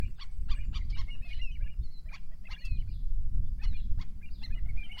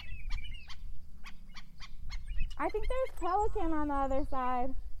I think there's pelican on the other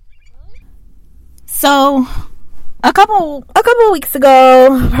side. So, a couple weeks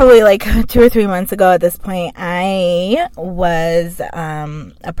ago, probably like 2 or 3 months ago at this point, I was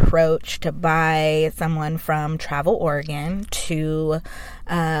approached by someone from Travel Oregon to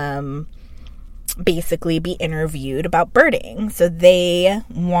basically be interviewed about birding. So they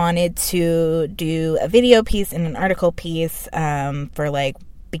wanted to do a video piece and an article piece for like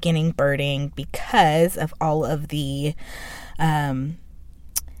beginning birding because of all of the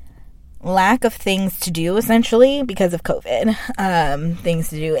lack of things to do, essentially, because of COVID. Things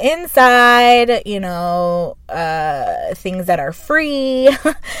to do inside, things that are free.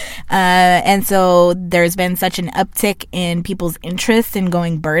 And so there's been such an uptick in people's interest in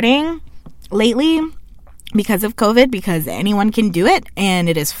going birding lately because of COVID, because anyone can do it and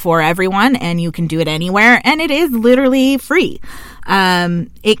it is for everyone and you can do it anywhere and it is literally free.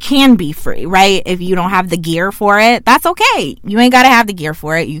 It can be free, right? If you don't have the gear for it, that's okay. You ain't got to have the gear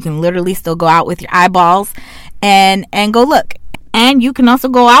for it. You can literally still go out with your eyeballs and go look. And you can also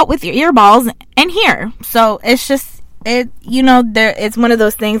go out with your earballs and hear. So it's just, it's one of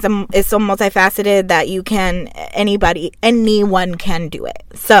those things. It's so multifaceted that anyone can do it.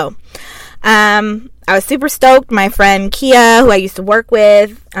 So, I was super stoked. My friend Kia, who I used to work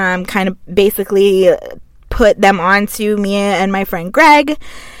with, kind of basically put them onto me and my friend Greg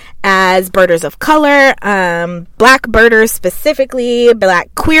as birders of color, black birders specifically,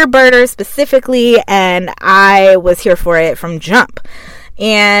 black queer birders specifically, and I was here for it from jump.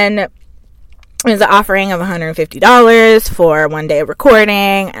 And it was an offering of $150 for one day of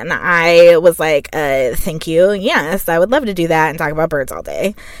recording, and I was like, thank you, yes, I would love to do that and talk about birds all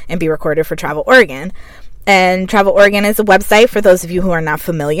day and be recorded for Travel Oregon. And Travel Oregon is a website, for those of you who are not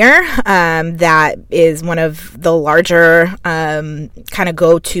familiar, that is one of the larger kind of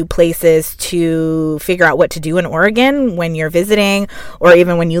go-to places to figure out what to do in Oregon when you're visiting or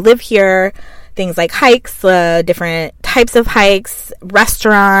even when you live here. Things like hikes, different types of hikes,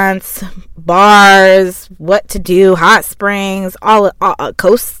 restaurants, bars, what to do, hot springs, all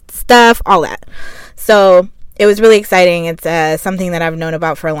coast stuff, all that. So it was really exciting. It's something that I've known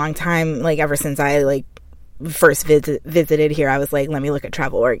about for a long time, like ever since I first visited here. I was like, let me look at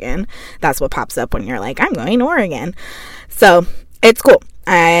Travel Oregon. That's what pops up when you're like, I'm going to Oregon. So it's cool.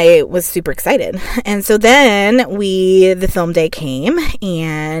 I was super excited. And so then the film day came,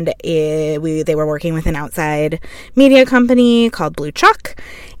 and they were working with an outside media company called Blue Chalk.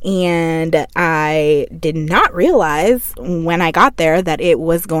 And I did not realize when I got there that it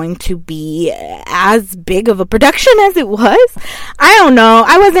was going to be as big of a production as it was. I don't know.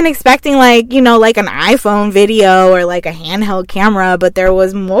 I wasn't expecting like an iPhone video or like a handheld camera, but there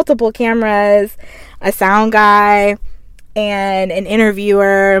was multiple cameras, a sound guy, and an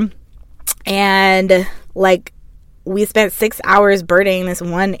interviewer, and we spent 6 hours birding this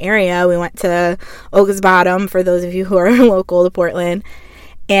one area. We went to Oga's Bottom, for those of you who are local to Portland,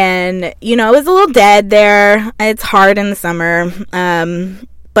 and it was a little dead there. It's hard in the summer,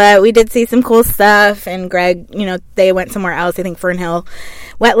 but we did see some cool stuff. And Greg, they went somewhere else, I think Fern Hill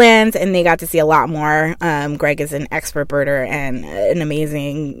Wetlands, and they got to see a lot more. Greg is an expert birder and an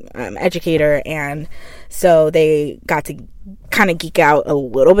amazing educator, and so they got to kind of geek out a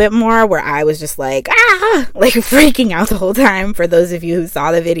little bit more, where I was just like freaking out the whole time. For those of you who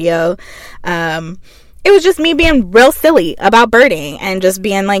saw the video, it was just me being real silly about birding and just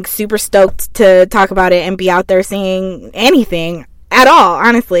being super stoked to talk about it and be out there seeing anything at all,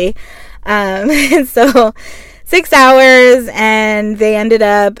 honestly. So 6 hours, and they ended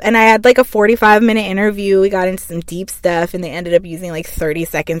up, and I had a 45-minute interview. We got into some deep stuff, and they ended up using 30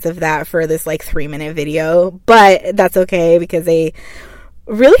 seconds of that for this 3-minute video, but that's okay because they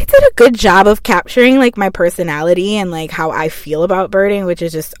really did a good job of capturing my personality and how I feel about birding, which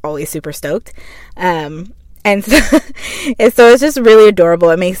is just always super stoked. And so it's just really adorable.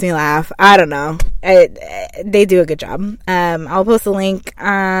 It makes me laugh. I don't know. They do a good job. I'll post a link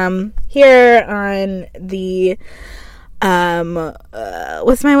here on the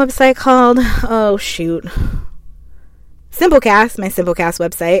what's my website called? Oh shoot. Simplecast, my Simplecast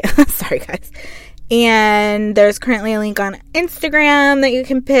website. Sorry guys. And there's currently a link on Instagram that you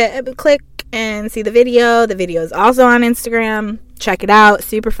can click and see the video. The video is also on Instagram. Check it out.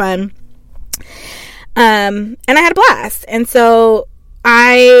 Super fun. And I had a blast. And so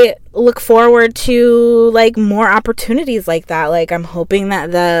I look forward to more opportunities like that. I'm hoping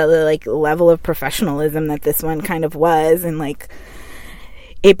that the level of professionalism that this one kind of was, and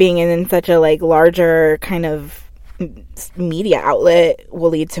it being in such a larger kind of media outlet will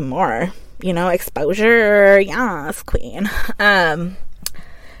lead to more, exposure. Yes, queen.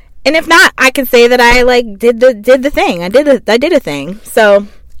 And if not, I can say that I like did the thing. I did a thing. So,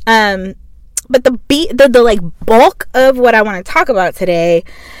 but the like bulk of what I want to talk about today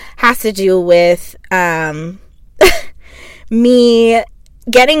has to do with me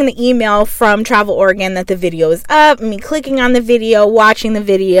getting the email from Travel Oregon that the video is up, me clicking on the video, watching the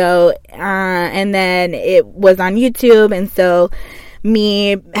video, and then it was on YouTube, and so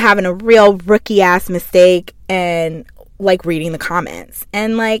me having a real rookie ass mistake and like reading the comments.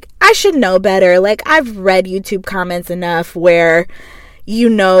 And like, I should know better. Like, I've read YouTube comments enough where you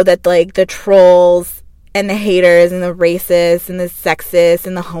know that like the trolls and the haters and the racists and the sexists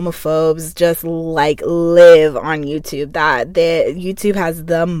and the homophobes just like live on YouTube. That the YouTube has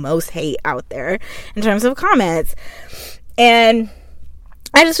the most hate out there in terms of comments. And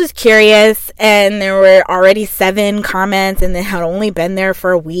I just was curious, and there were already 7 comments, and they had only been there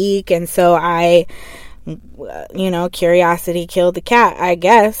for a week, and so I, curiosity killed the cat, I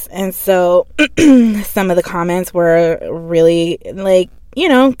guess. And so some of the comments were really like,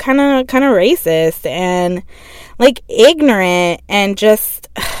 kind of racist and like ignorant and just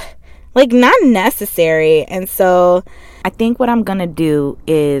like not necessary. And so I think what I'm gonna do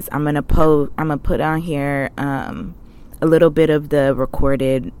is I'm gonna put on here a little bit of the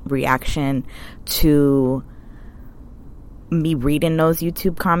recorded reaction to me reading those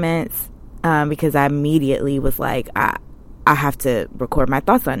YouTube comments, because I immediately was like, I have to record my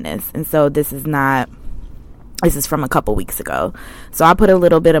thoughts on this. And so this is from a couple weeks ago. So I'll put a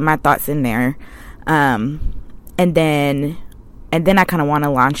little bit of my thoughts in there. And then I kind of want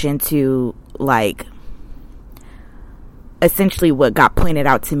to launch into like essentially what got pointed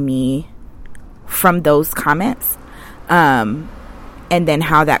out to me from those comments. And then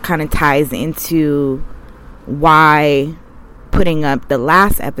how that kind of ties into why putting up the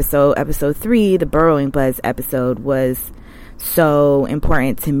last episode 3, the Burrowing Buzz episode, was so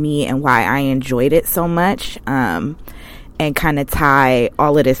important to me and why I enjoyed it so much, and kind of tie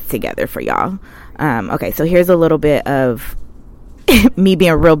all of this together for y'all. Okay, so here's a little bit of me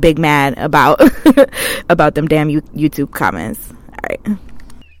being real big mad about about them damn YouTube comments. All right.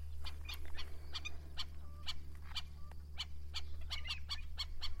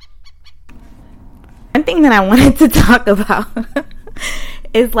 One thing that I wanted to talk about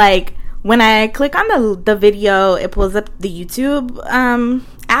is like when I click on the video, it pulls up the YouTube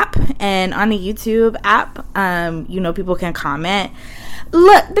app, and on the YouTube app, people can comment.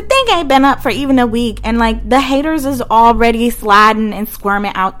 Look, the thing ain't been up for even a week, and like the haters is already sliding and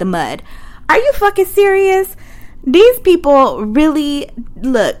squirming out the mud. Are you fucking serious? These people really,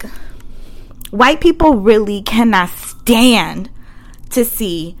 look, white people really cannot stand to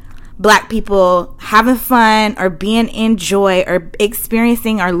see Black people having fun or being in joy or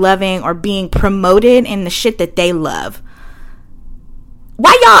experiencing or loving or being promoted in the shit that they love.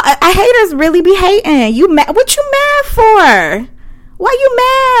 Why y'all haters really be hating? You mad? What you mad for? Why you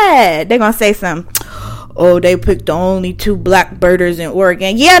mad? They gonna say something. Oh, they picked the only 2 black birders in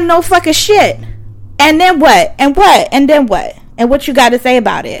Oregon. Yeah, no fucking shit. And then what? And what? And then what? And what you got to say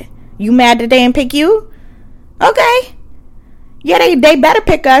about it? You mad that they didn't pick you? Okay. Yeah, they better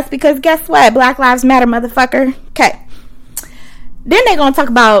pick us, because guess what? Black Lives Matter, motherfucker. Okay. Then they gonna talk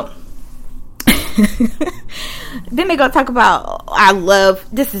about I love,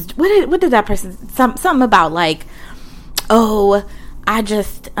 this is, what did that person, something about like, oh, I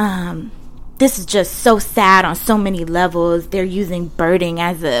just, this is just so sad on so many levels. They're using birding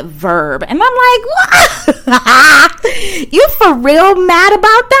as a verb. And I'm like, what? You for real mad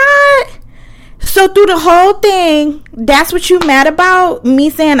about that? So through the whole thing, that's what you mad about?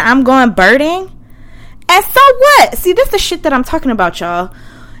 Me saying I'm going birding? And so what? See, this is the shit that I'm talking about, y'all.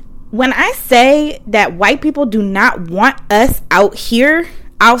 When I say that white people do not want us out here,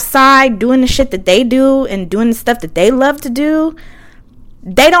 outside, doing the shit that they do and doing the stuff that they love to do,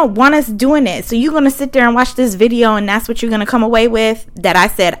 they don't want us doing it. So you're going to sit there and watch this video, and that's what you're going to come away with? That I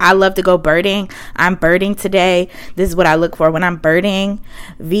said I love to go birding. I'm birding today. This is what I look for when I'm birding.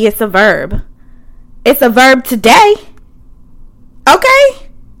 It's a verb. It's a verb today. Okay?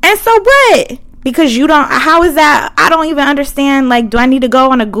 And so what? Because you don't, how is that? I don't even understand. Like, do I need to go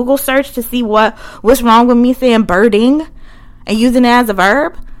on a Google search to see what's wrong with me saying birding and using it as a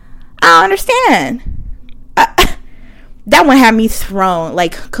verb? I don't understand. That one had me thrown,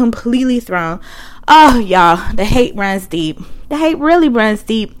 like completely thrown. Oh, y'all, the hate runs deep. The hate really runs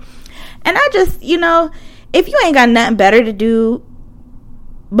deep. And I just, if you ain't got nothing better to do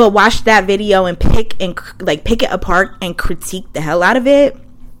but watch that video and pick it apart and critique the hell out of it,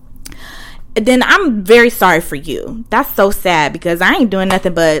 then I'm very sorry for you. That's so sad, because I ain't doing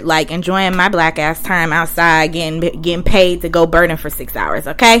nothing but like enjoying my black ass time outside, getting paid to go birding for 6 hours.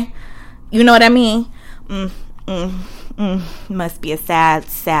 Okay, you know what I mean? Must be a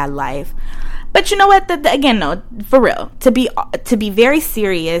sad life. But you know what? Again, no, for real. To be very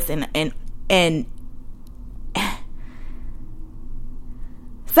serious and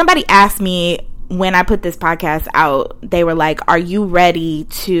somebody asked me when I put this podcast out, they were like, "Are you ready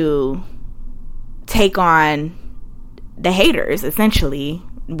to take on the haters?" Essentially,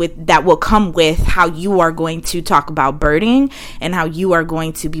 with that will come with how you are going to talk about birding and how you are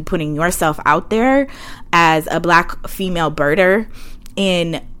going to be putting yourself out there as a black female birder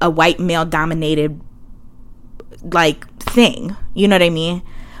in a white male dominated like thing. You know what I mean?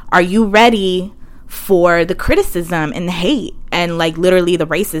 Are you ready for the criticism and the hate and like literally the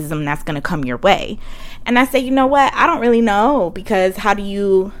racism that's going to come your way? And I say, you know what? I don't really know, because how do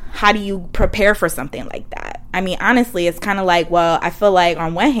you prepare for something like that? I mean, honestly, it's kind of like, well, I feel like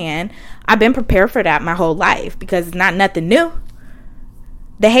on one hand, I've been prepared for that my whole life, because it's not nothing new.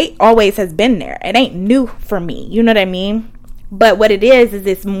 The hate always has been there. It ain't new for me. You know what I mean? But what it is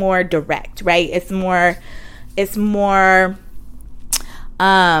it's more direct, right? It's more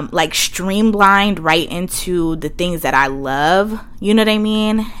like streamlined right into the things that I love, you know what I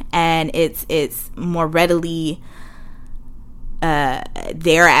mean? And it's more readily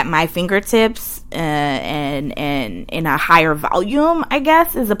there at my fingertips, and in a higher volume, I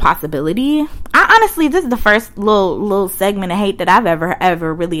guess, is a possibility. Honestly, this is the first little segment of hate that I've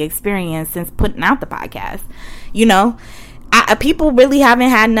ever really experienced since putting out the podcast. You know, people really haven't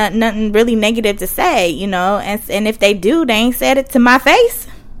had nothing really negative to say, you know, and if they do, they ain't said it to my face,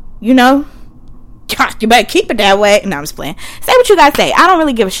 you know. You better keep it that way. No, I'm just playing. Say what you gotta say. I don't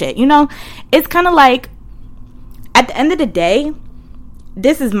really give a shit, you know. It's kind of like, at the end of the day,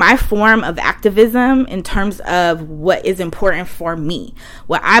 this is my form of activism in terms of what is important for me.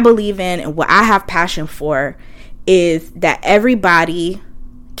 What I believe in and what I have passion for is that everybody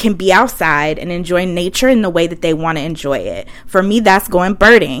can be outside and enjoy nature in the way that they want to enjoy it. For me, that's going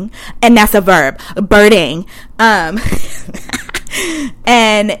birding, and that's a verb, birding. And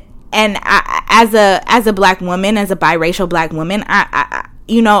I, as a black woman, as a biracial black woman, I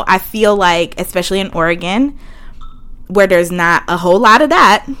you know, I feel like, especially in Oregon, where there's not a whole lot of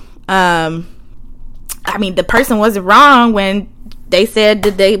that. I mean, the person wasn't wrong when they said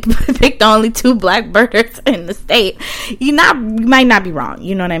that they picked only 2 black birders in the state. You might not be wrong.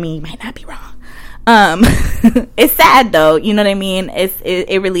 You know what I mean? You might not be wrong. It's sad though. You know what I mean?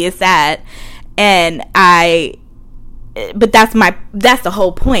 It really is sad. But that's the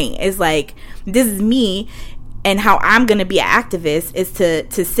whole point. Is like, this is me, and how I'm going to be an activist is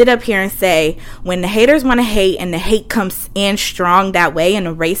to sit up here and say, when the haters want to hate and the hate comes in strong that way, and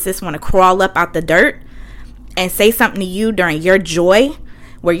the racists want to crawl up out the dirt and say something to you during your joy,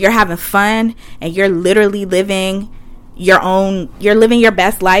 where you're having fun and you're literally living you're living your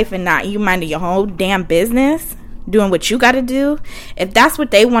best life and not you minding your whole damn business, doing what you got to do. If that's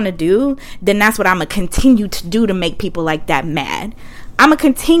what they want to do, then that's what I'm going to continue to do to make people like that mad. I'm going to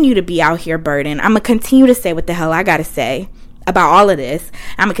continue to be out here birding. I'm going to continue to say what the hell I got to say about all of this.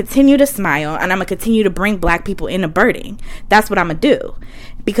 I'm going to continue to smile, and I'm going to continue to bring black people into birding. That's what I'm going to do,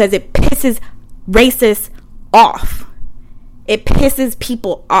 because it pisses racists off. It pisses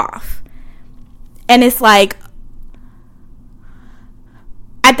people off. And it's like,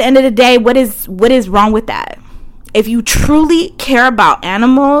 at the end of the day, what is wrong with that? If you truly care about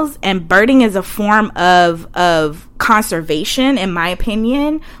animals, and birding is a form of conservation, in my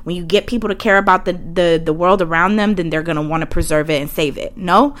opinion, when you get people to care about the world around them, then they're going to want to preserve it and save it.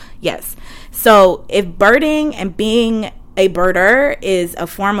 No? Yes. So if birding and being a birder is a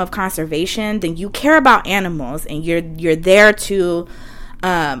form of conservation, then you care about animals, and you're there to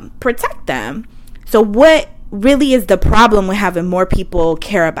protect them. So what really is the problem with having more people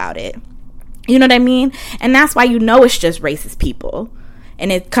care about it? You know what I mean? And that's why, you know, it's just racist people.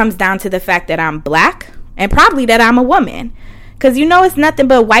 And it comes down to the fact that I'm black, and probably that I'm a woman. Because, you know, it's nothing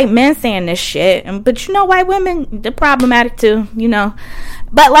but white men saying this shit. But, you know, white women, they're problematic too, you know.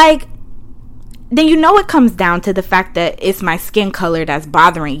 But, like, then you know it comes down to the fact that it's my skin color that's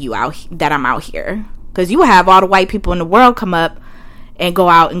bothering you that I'm out here. Because you have all the white people in the world come up and go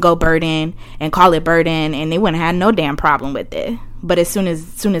out and go birding and call it birding, and they wouldn't have no damn problem with it. But as soon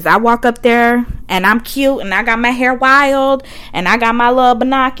as I walk up there and I'm cute and I got my hair wild and I got my little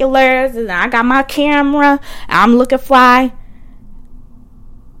binoculars and I got my camera, I'm looking fly,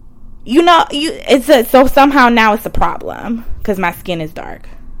 you know, so somehow now it's a problem because my skin is dark.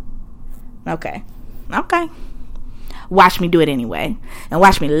 Okay. watch me do it anyway. And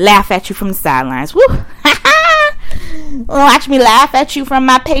watch me laugh at you from the sidelines. Woo! Watch me laugh at you from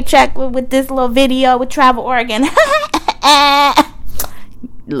my paycheck with this little video with Travel Oregon.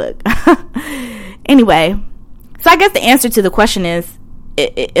 Look. Anyway, so I guess the answer to the question is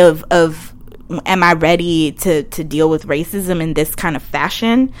of am I ready to deal with racism in this kind of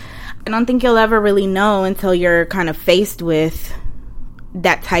fashion? I don't think you'll ever really know until you're kind of faced with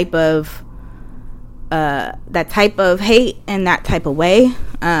that type of hate in that type of way.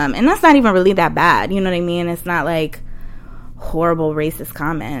 And that's not even really that bad. You know what I mean? It's not like horrible racist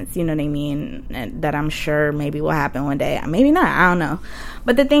comments, you know what I mean, that I'm sure maybe will happen one day. Maybe not, I don't know.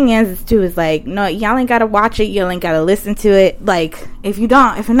 But the thing is like, no, y'all ain't gotta watch it, y'all ain't gotta listen to it. Like, if you're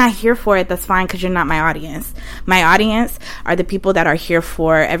not here for it, that's fine, because you're not my audience. My audience are the people that are here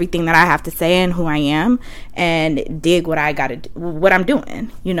for everything that I have to say and who I am, and dig what I gotta do, what I'm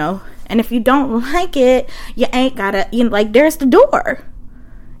doing, you know. And if you don't like it, you ain't gotta, you know, like, there's the door,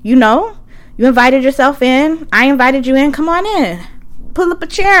 you know. You invited yourself in. I invited you in. Come on in. Pull up a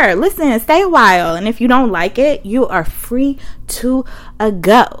chair. Listen. Stay a while. And if you don't like it, you are free to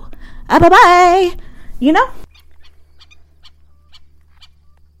go. Bye-bye. You know?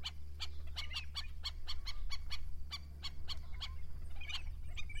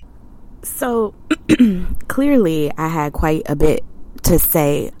 So, clearly, I had quite a bit to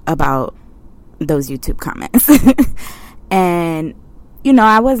say about those YouTube comments. And you know,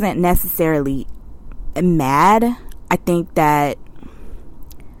 I wasn't necessarily mad. I think that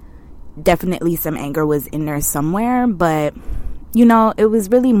definitely some anger was in there somewhere, but you know, it was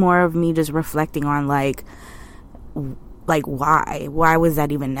really more of me just reflecting on like why was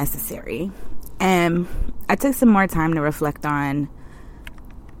that even necessary? And I took some more time to reflect on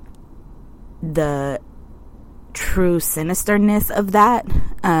the true sinisterness of that,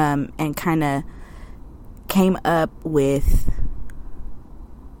 and kind of came up with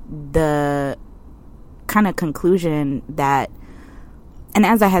the kind of conclusion that, and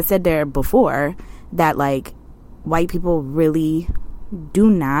as I had said there before, that like white people really do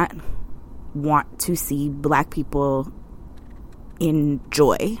not want to see black people in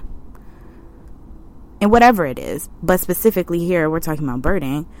joy and whatever it is. But specifically here we're talking about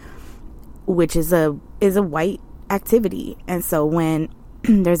birding, which is a white activity. And so when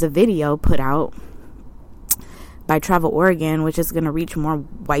there's a video put out by Travel Oregon, which is going to reach more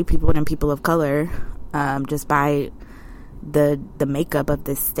white people than people of color, just by the makeup of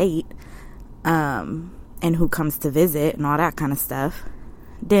this state, and who comes to visit and all that kind of stuff,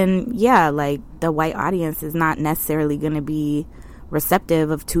 then yeah, like the white audience is not necessarily going to be receptive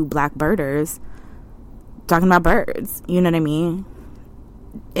of two black birders talking about birds, you know what I mean,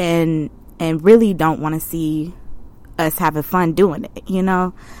 and really don't want to see us having fun doing it, you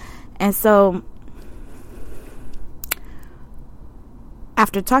know. And so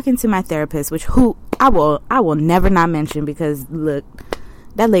after talking to my therapist, who I will never not mention, because look,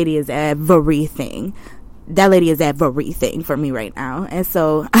 that lady is everything. That lady is everything for me right now. And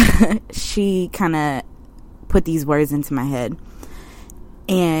so she kind of put these words into my head.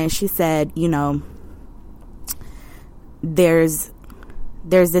 And she said, you know, there's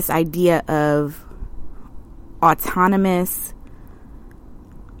this idea of autonomous,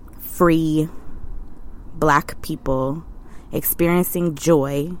 free black people experiencing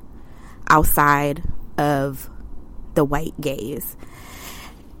joy outside of the white gaze.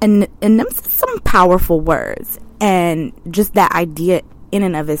 And them some powerful words, and just that idea in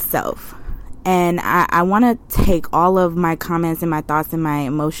and of itself. And I want to take all of my comments and my thoughts and my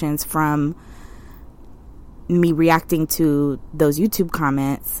emotions from me reacting to those YouTube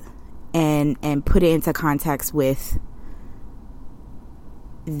comments and put it into context with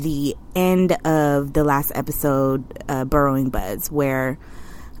the end of the last episode, Burrowing Buds, where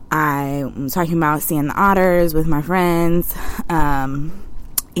I'm talking about seeing the otters with my friends,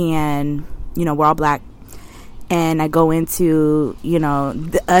 and you know, we're all black, and I go into, you know,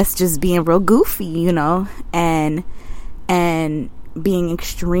 us just being real goofy, you know, and being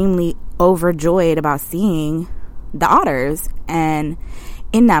extremely overjoyed about seeing the otters. And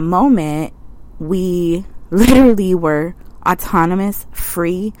in that moment, we literally were autonomous,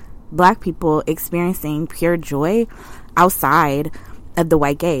 free black people experiencing pure joy outside of the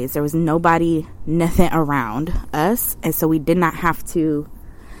white gaze. There was nobody, nothing around us, and so we did not have to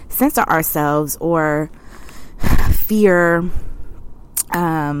censor ourselves or fear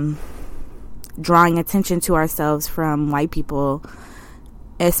drawing attention to ourselves from white people,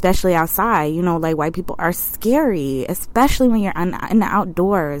 especially outside. You know, like, white people are scary, especially when you're in the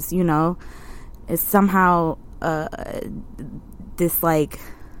outdoors. You know, it's somehow this, like,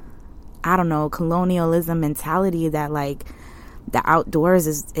 I don't know, colonialism mentality that like the outdoors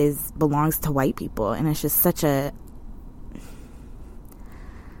is belongs to white people. And it's just such a,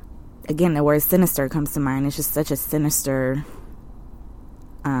 again, the word sinister comes to mind. It's just such a sinister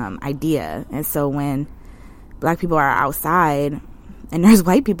idea. And so when black people are outside and there's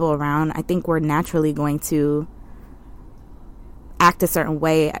white people around, I think we're naturally going to act a certain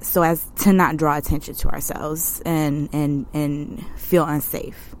way so as to not draw attention to ourselves and feel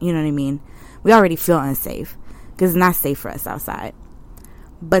unsafe. You know what I mean? We already feel unsafe because it's not safe for us outside.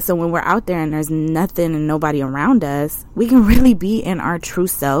 But so when we're out there and there's nothing and nobody around us, we can really be in our true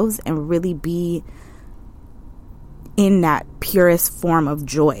selves and really be in that purest form of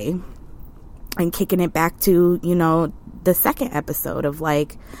joy. And kicking it back to, you know, the second episode of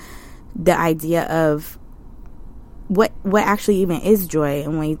like the idea of what actually even is joy.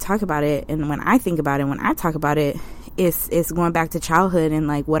 And when you talk about it, and when I think about it, when I talk about it, it's going back to childhood and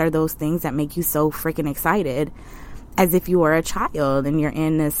like what are those things that make you so freaking excited, as if you were a child and you're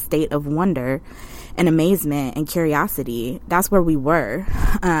in this state of wonder and amazement and curiosity. That's where we were.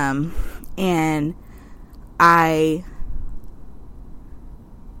 And I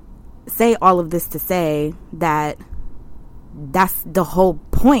say all of this to say that that's the whole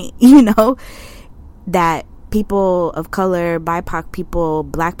point, you know, that people of color, BIPOC people,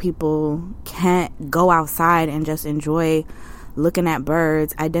 black people can't go outside and just enjoy looking at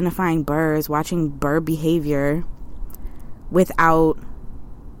birds, identifying birds, watching bird behavior without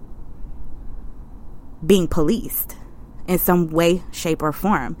being policed in some way, shape, or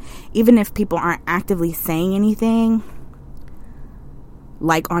form. Even if people aren't actively saying anything,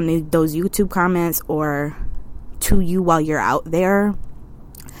 like on those YouTube comments or to you while you're out there,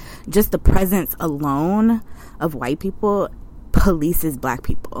 just the presence alone of white people polices black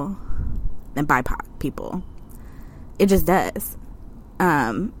people and BIPOC people. It just does.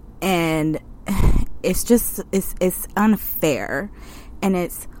 And it's just, it's unfair, and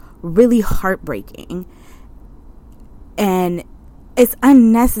it's really heartbreaking, and it's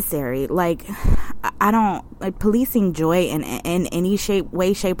unnecessary. Like, I don't like policing joy in any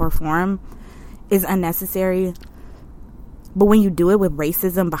way, shape, or form is unnecessary. But when you do it with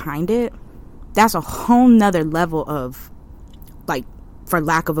racism behind it, that's a whole nother level of, like, for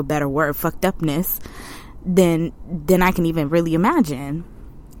lack of a better word, fucked upness than I can even really imagine.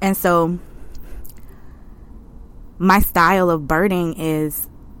 And so my style of birding is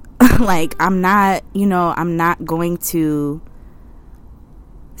like, I'm not going to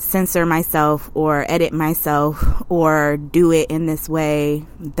censor myself or edit myself or do it in this way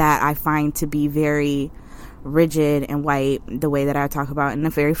that I find to be very rigid and white, the way that I talk about in the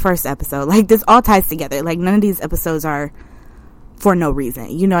very first episode. Like, this all ties together. Like, none of these episodes are for no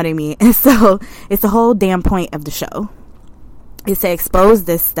reason, you know what I mean? And so it's the whole damn point of the show, is to expose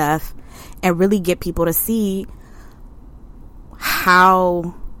this stuff and really get people to see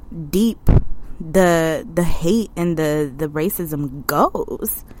how deep the hate and the racism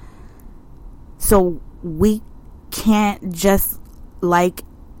goes. So we can't just like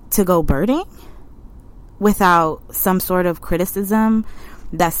to go birding without some sort of criticism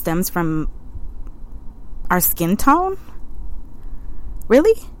that stems from our skin tone?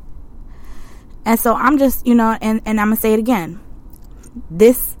 Really? And so I'm just, and I'm gonna say it again.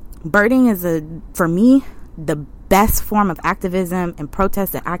 This birding is for me, the best form of activism and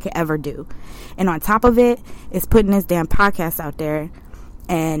protest that I could ever do. And on top of it is putting this damn podcast out there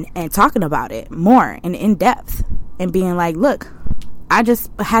and talking about it more and in depth and being like, look, I just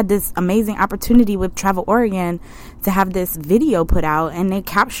had this amazing opportunity with Travel Oregon to have this video put out, and they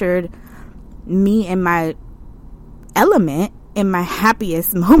captured me in my element, in my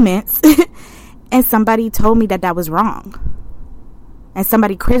happiest moments. And somebody told me that was wrong. And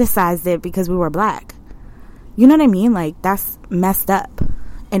somebody criticized it because we were black. You know what I mean? Like, that's messed up,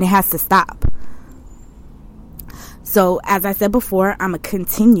 and it has to stop. So, as I said before, I'm going to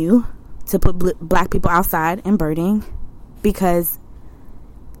continue to put black people outside and birding, because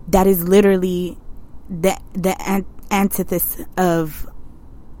that is literally the antithesis of,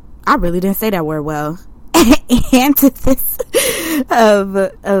 I really didn't say that word well, antithesis of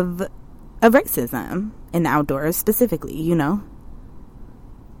racism in the outdoors specifically,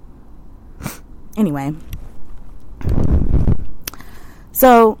 Anyway.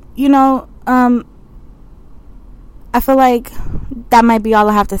 So, I feel like that might be all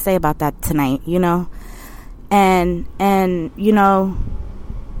I have to say about that tonight, and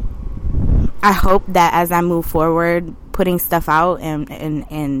I hope that as I move forward, putting stuff out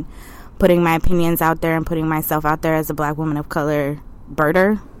and putting my opinions out there and putting myself out there as a black woman of color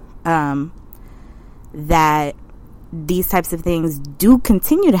birder, that these types of things do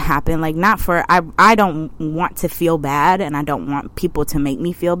continue to happen, like, not for, I don't want to feel bad, and I don't want people to make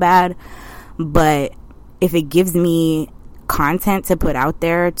me feel bad, but if it gives me content to put out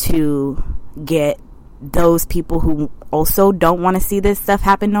there to get those people who also don't want to see this stuff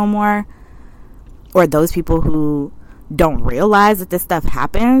happen no more, or those people who don't realize that this stuff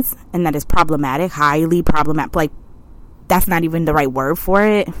happens and that it's problematic, highly problematic, like, that's not even the right word for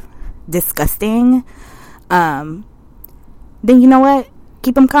it, disgusting, then you know what?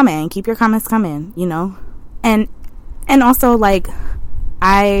 Keep them coming. Keep your comments coming, you know? And also, like,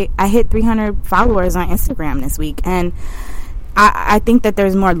 I hit 300 followers on Instagram this week, and I think that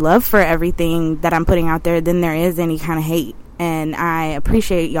there's more love for everything that I'm putting out there than there is any kind of hate. And I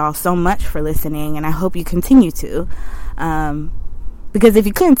appreciate y'all so much for listening, and I hope you continue to. Because if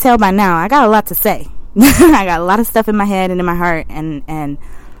you couldn't tell by now, I got a lot to say. I got a lot of stuff in my head and in my heart, and I'm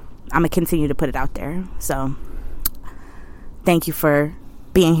going to continue to put it out there. So thank you for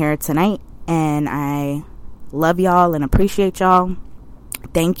being here tonight, and I love y'all and appreciate y'all.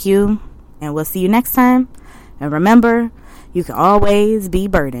 Thank you, and we'll see you next time. And remember, you can always be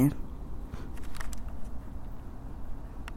burdened.